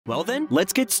Well then,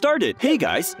 let's get started. Hey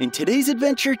guys, in today's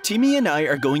adventure, Timmy and I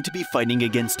are going to be fighting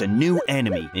against a new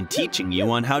enemy and teaching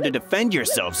you on how to defend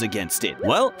yourselves against it.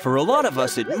 Well, for a lot of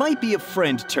us, it might be a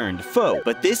friend turned foe,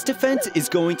 but this defense is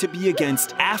going to be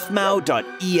against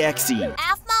Aphmau.exe.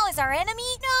 Aphmau is our enemy?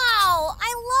 No!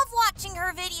 I love watching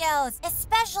her videos,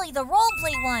 especially the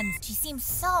roleplay ones. She seems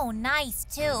so nice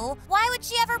too. Why would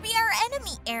she ever be our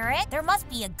enemy, Eric? There must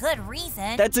be a good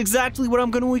reason. That's exactly what I'm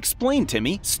going to explain,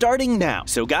 Timmy, starting now.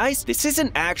 So guys, this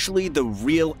isn't actually the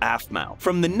real Aphmau.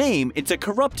 From the name, it's a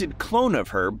corrupted clone of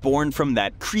her born from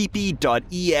that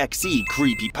creepy.exe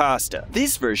creepypasta.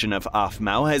 This version of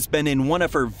Aphmau has been in one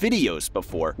of her videos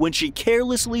before when she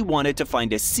carelessly wanted to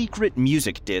find a secret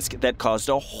music disc that caused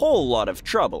a whole lot of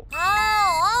trouble.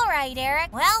 Oh, alright,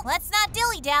 Eric. Well, let's not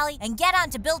dilly-dally and get on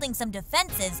to building some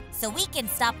defenses so we can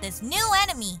stop this new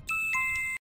enemy.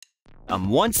 I'm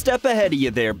one step ahead of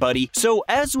you there, buddy. So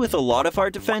as with a lot of our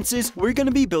defenses, we're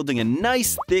gonna be building a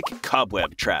nice thick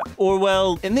cobweb trap. Or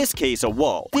well, in this case, a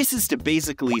wall. This is to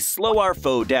basically slow our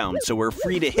foe down so we're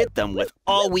free to hit them with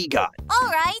all we got.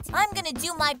 Alright, I'm gonna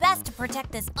do my best to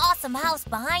protect this awesome house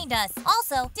behind us.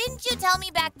 Also, didn't you tell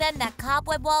me back then that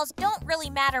cobweb walls don't really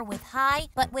matter with high,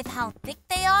 but with how thick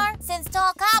they are? Since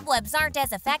tall cobwebs aren't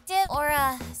as effective, or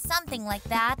something like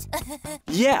that.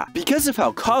 Yeah, because of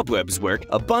how cobwebs work,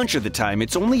 a bunch of the time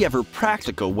it's only ever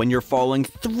practical when you're falling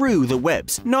through the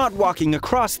webs, not walking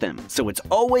across them. So it's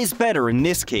always better in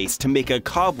this case to make a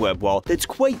cobweb wall that's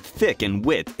quite thick in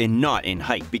width and not in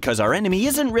height, because our enemy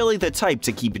isn't really the type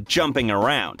to keep jumping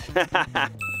around.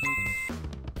 Alright,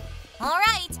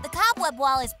 the cobweb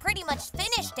wall is pretty much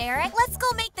finished, Eric. Let's go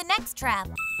make the next trap.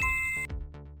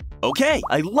 Okay,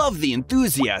 I love the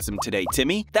enthusiasm today,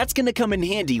 Timmy. That's gonna come in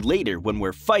handy later when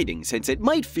we're fighting, since it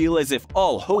might feel as if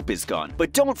all hope is gone.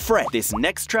 But don't fret, this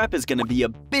next trap is gonna be a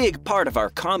big part of our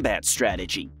combat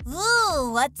strategy. Ooh,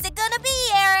 what's it gonna be,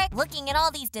 Eric? Looking at all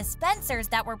these dispensers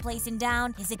that we're placing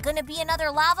down, is it gonna be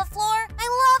another lava floor?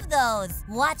 I love those!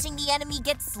 Watching the enemy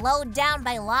get slowed down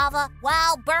by lava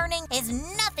while burning is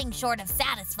nothing short of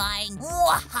satisfying.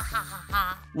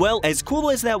 Well, as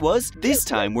cool as that was, this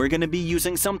time we're gonna be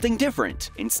using something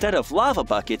different. Instead of lava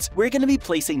buckets, we're gonna be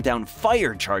placing down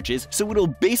fire charges, so it'll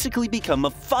basically become a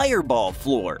fireball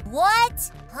floor.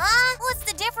 What? Huh? What's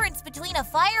the difference between a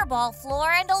fireball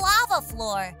floor and a lava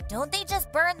floor? Don't they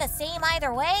just burn the same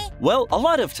either way? Well, a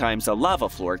lot of times a lava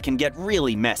floor can get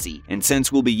really messy, and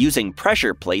since we'll be using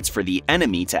pressure plates for the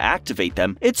enemy to activate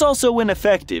them, it's also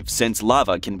ineffective since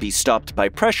lava can be stopped by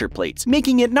pressure plates,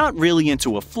 making it not really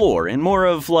into a floor and more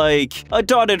of like a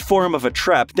dotted form of a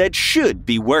trap that should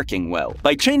be working well.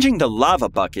 By changing the lava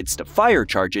buckets to fire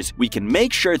charges, we can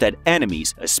make sure that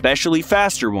enemies, especially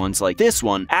faster ones like this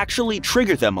one, actually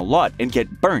trigger them a lot and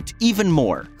get burnt even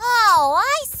more. Oh,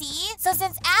 I see. So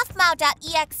since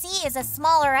Aphmau.exe is a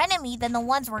smaller enemy than the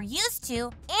ones we're used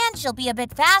to, and she'll be a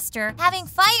bit faster, having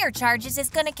fire charges is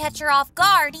gonna catch her off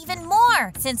guard even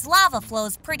more, since lava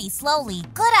flows pretty slowly.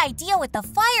 Good idea with the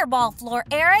fireball floor,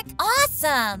 Eric.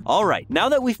 Awesome! Alright, now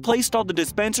that we've placed all the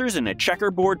dispensers in a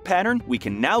checkerboard pattern, we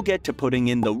can now get to putting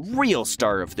in the real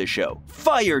star of the show,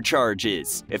 fire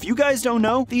charges. If you guys don't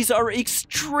know, these are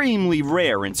extremely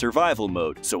rare in survival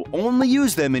mode, so only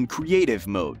use them in creative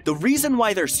mode. The reason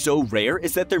why they're so rare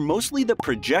is that they're mostly the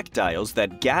projectiles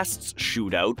that ghasts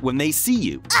shoot out when they see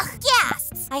you. Ugh,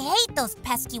 ghasts! I hate those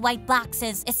pesky white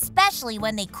boxes, especially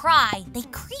when they cry. They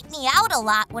creep me out a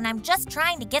lot when I'm just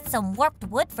trying to get some warped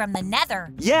wood from the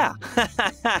nether. Yeah,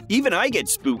 even I get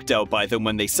spooked out by them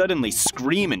when they suddenly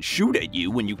scream and shoot at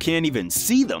you when you can't even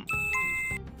see them.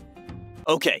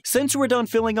 Okay, since we're done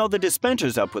filling all the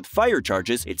dispensers up with fire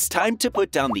charges, it's time to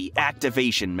put down the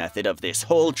activation method of this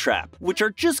whole trap, which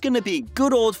are just gonna be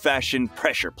good old-fashioned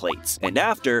pressure plates. And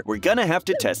after, we're gonna have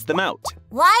to test them out.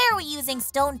 Why are we using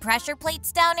stone pressure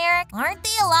plates down, Eric? Aren't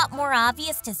they a lot more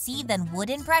obvious to see than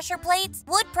wooden pressure plates?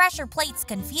 Wood pressure plates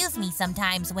confuse me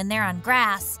sometimes when they're on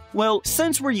grass. Well,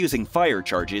 since we're using fire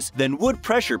charges, then wood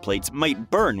pressure plates might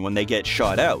burn when they get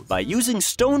shot out. By using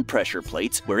stone pressure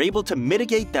plates, we're able to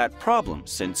mitigate that problem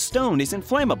since stone is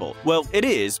inflammable. Well, it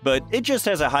is, but it just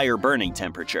has a higher burning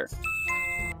temperature.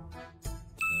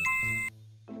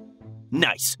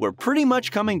 Nice, we're pretty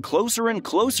much coming closer and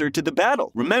closer to the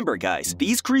battle. Remember guys,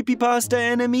 these creepypasta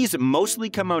enemies mostly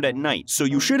come out at night, so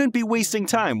you shouldn't be wasting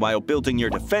time while building your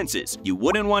defenses. You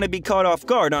wouldn't want to be caught off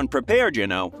guard unprepared, you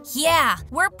know. Yeah,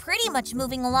 we're pretty much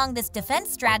moving along this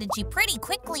defense strategy pretty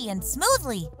quickly and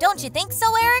smoothly. Don't you think so,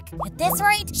 Eric? At this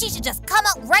rate, she should just come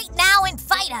out right now and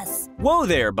fight us. Whoa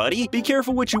there, buddy. Be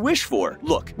careful what you wish for.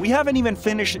 Look, we haven't even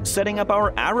finished setting up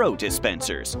our arrow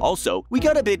dispensers. Also, we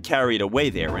got a bit carried away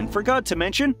there and forgot forgot to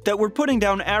mention that we're putting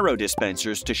down arrow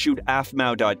dispensers to shoot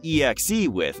Aphmau.exe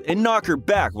with and knock her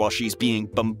back while she's being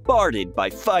bombarded by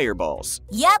fireballs.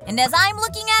 Yep, and as I'm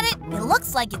looking at it, it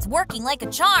looks like it's working like a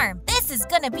charm. This is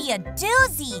gonna be a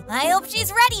doozy. I hope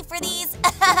she's ready for these.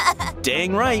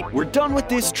 Dang right, we're done with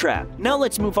this trap. Now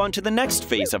let's move on to the next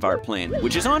phase of our plan,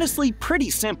 which is honestly pretty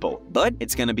simple, but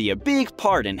it's gonna be a big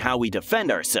part in how we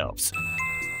defend ourselves.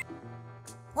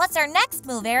 What's our next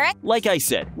move, Eric? Like I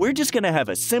said, we're just gonna have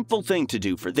a simple thing to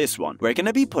do for this one. We're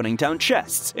gonna be putting down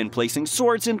chests and placing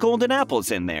swords and golden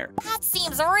apples in there. That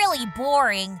seems really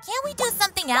boring. Can't we do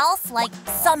something else, like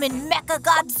summon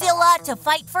Mechagodzilla to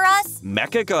fight for us?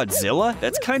 Mechagodzilla?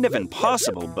 That's kind of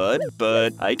impossible, bud.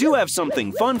 But I do have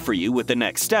something fun for you with the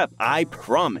next step, I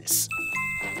promise.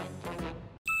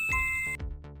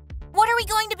 What are we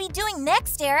going to be doing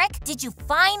next, Eric? Did you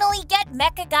finally get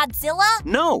Mechagodzilla?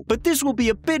 No, but this will be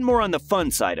a bit more on the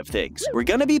fun side of things. We're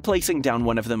gonna be placing down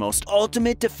one of the most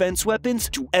ultimate defense weapons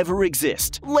to ever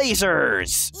exist.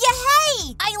 Lasers!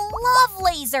 Yay! I love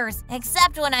lasers!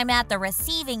 Except when I'm at the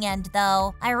receiving end,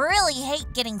 though. I really hate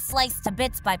getting sliced to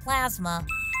bits by plasma.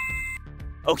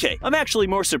 Okay, I'm actually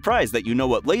more surprised that you know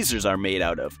what lasers are made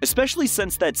out of, especially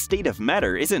since that state of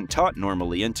matter isn't taught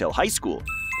normally until high school.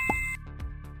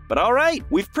 But alright,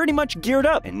 we've pretty much geared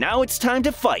up, and now it's time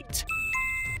to fight.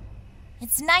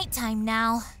 It's nighttime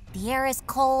now. The air is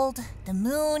cold, the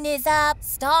moon is up,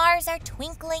 stars are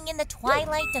twinkling in the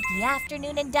twilight of the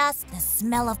afternoon and dusk. The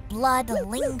smell of blood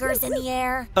lingers in the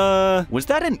air. Was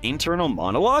that an internal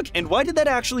monologue? And why did that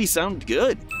actually sound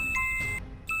good?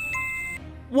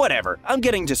 Whatever, I'm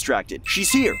getting distracted. She's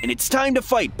here, and it's time to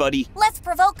fight, buddy. Let's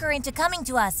provoke her into coming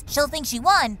to us. She'll think she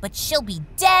won, but she'll be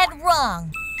dead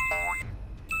wrong.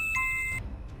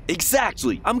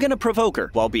 Exactly! I'm gonna provoke her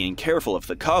while being careful of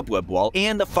the cobweb wall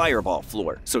and the fireball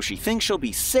floor, so she thinks she'll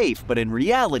be safe, but in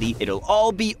reality, it'll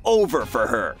all be over for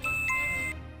her.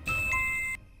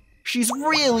 She's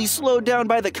really slowed down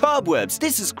by the cobwebs.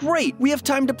 This is great. We have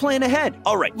time to plan ahead.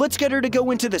 All right, let's get her to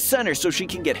go into the center so she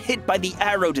can get hit by the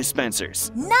arrow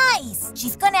dispensers. Nice!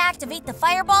 She's gonna activate the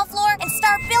fireball floor and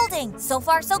start building. So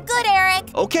far, so good,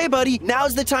 Eric. Okay, buddy.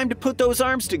 Now's the time to put those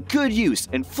arms to good use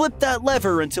and flip that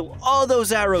lever until all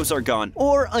those arrows are gone,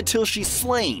 or until she's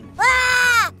slain.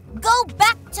 Ah! Go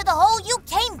back to the hole you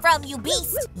came from, you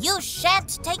beast! You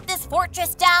shan't take this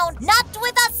fortress down, not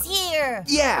with us here!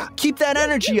 Yeah, keep that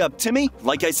energy up, Timmy.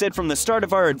 Like I said from the start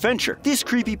of our adventure, this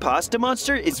creepypasta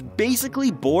monster is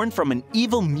basically born from an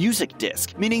evil music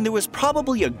disc, meaning there was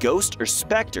probably a ghost or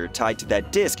specter tied to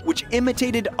that disc which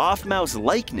imitated Aphmau's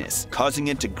likeness, causing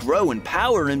it to grow in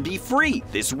power and be free.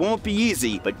 This won't be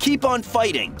easy, but keep on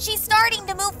fighting. She's starting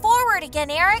to move forward again,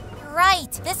 Eric.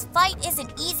 Right, this fight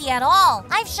isn't easy at all.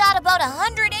 I've shot about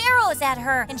 100 arrows at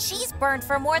her, and she's burned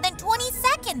for more than 20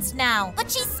 seconds now. But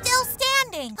she's still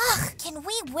standing. Ugh, can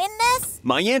we win this?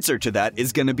 My answer to that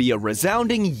is gonna be a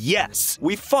resounding yes.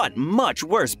 We fought much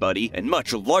worse, buddy, and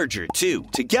much larger too.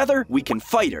 Together, we can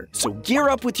fight her. So gear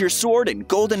up with your sword and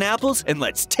golden apples, and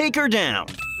let's take her down.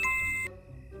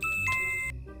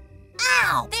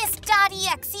 Ow! This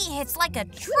 .exe hits like a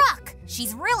truck.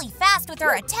 She's really fast with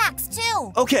her attacks,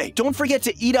 too. Okay, don't forget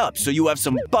to eat up so you have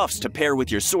some buffs to pair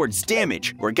with your sword's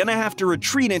damage. We're gonna have to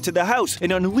retreat into the house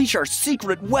and unleash our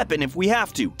secret weapon if we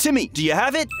have to. Timmy, do you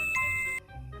have it?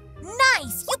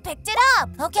 Nice! You picked it up!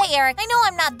 Okay, Eric, I know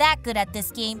I'm not that good at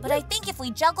this game, but I think if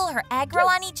we juggle her aggro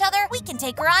on each other, we can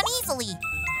take her on easily.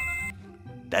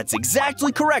 That's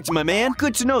exactly correct, my man.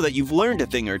 Good to know that you've learned a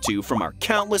thing or two from our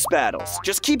countless battles.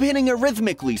 Just keep hitting her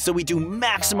rhythmically so we do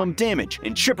maximum damage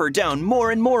and chip her down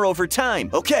more and more over time.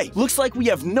 Okay, looks like we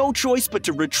have no choice but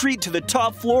to retreat to the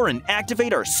top floor and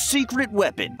activate our secret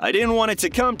weapon. I didn't want it to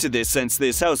come to this since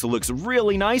this house looks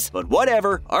really nice, but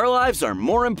whatever, our lives are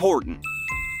more important.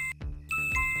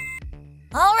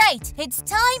 All right, it's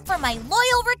time for my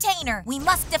loyal retainer. We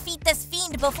must defeat this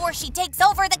fiend before she takes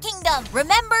over the kingdom.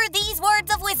 Remember these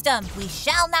words of wisdom. We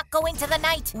shall not go into the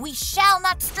night. We shall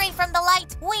not stray from the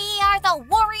light. We are the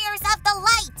warriors of the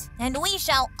light. And we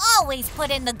shall always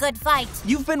put in the good fight.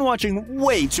 You've been watching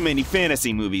way too many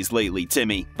fantasy movies lately,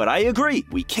 Timmy. But I agree,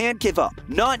 we can't give up.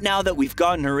 Not now that we've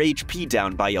gotten her HP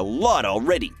down by a lot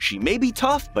already. She may be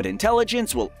tough, but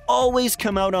intelligence will always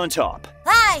come out on top.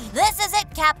 Hi, this is it,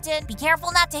 Captain. Be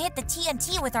careful not to hit the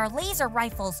TNT with our laser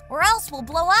rifles, or else we'll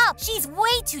blow up. She's way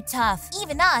too tough.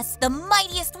 Even us, the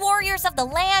mightiest warriors of the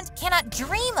land, cannot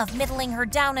dream of middling her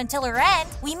down until her end.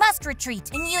 We must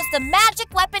retreat and use the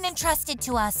magic weapon entrusted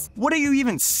to us. What are you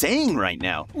even saying right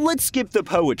now? Let's skip the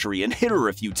poetry and hit her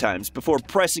a few times before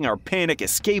pressing our panic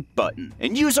escape button,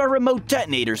 and use our remote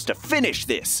detonators to finish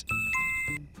this.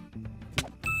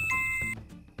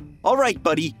 Alright,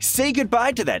 buddy, say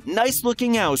goodbye to that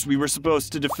nice-looking house we were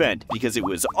supposed to defend, because it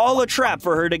was all a trap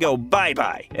for her to go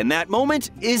bye-bye. And that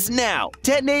moment is now.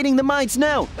 Detonating the mines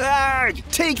now. Arrgh!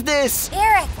 Take this!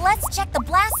 Eric, let's check the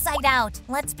blast site out.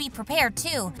 Let's be prepared,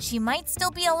 too. She might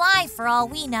still be alive for all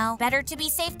we know. Better to be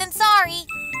safe than sorry.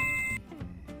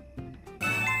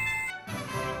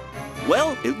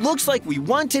 Well, it looks like we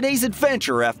won today's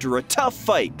adventure after a tough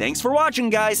fight. Thanks for watching,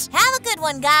 guys. Have a good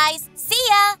one, guys. See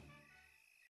ya!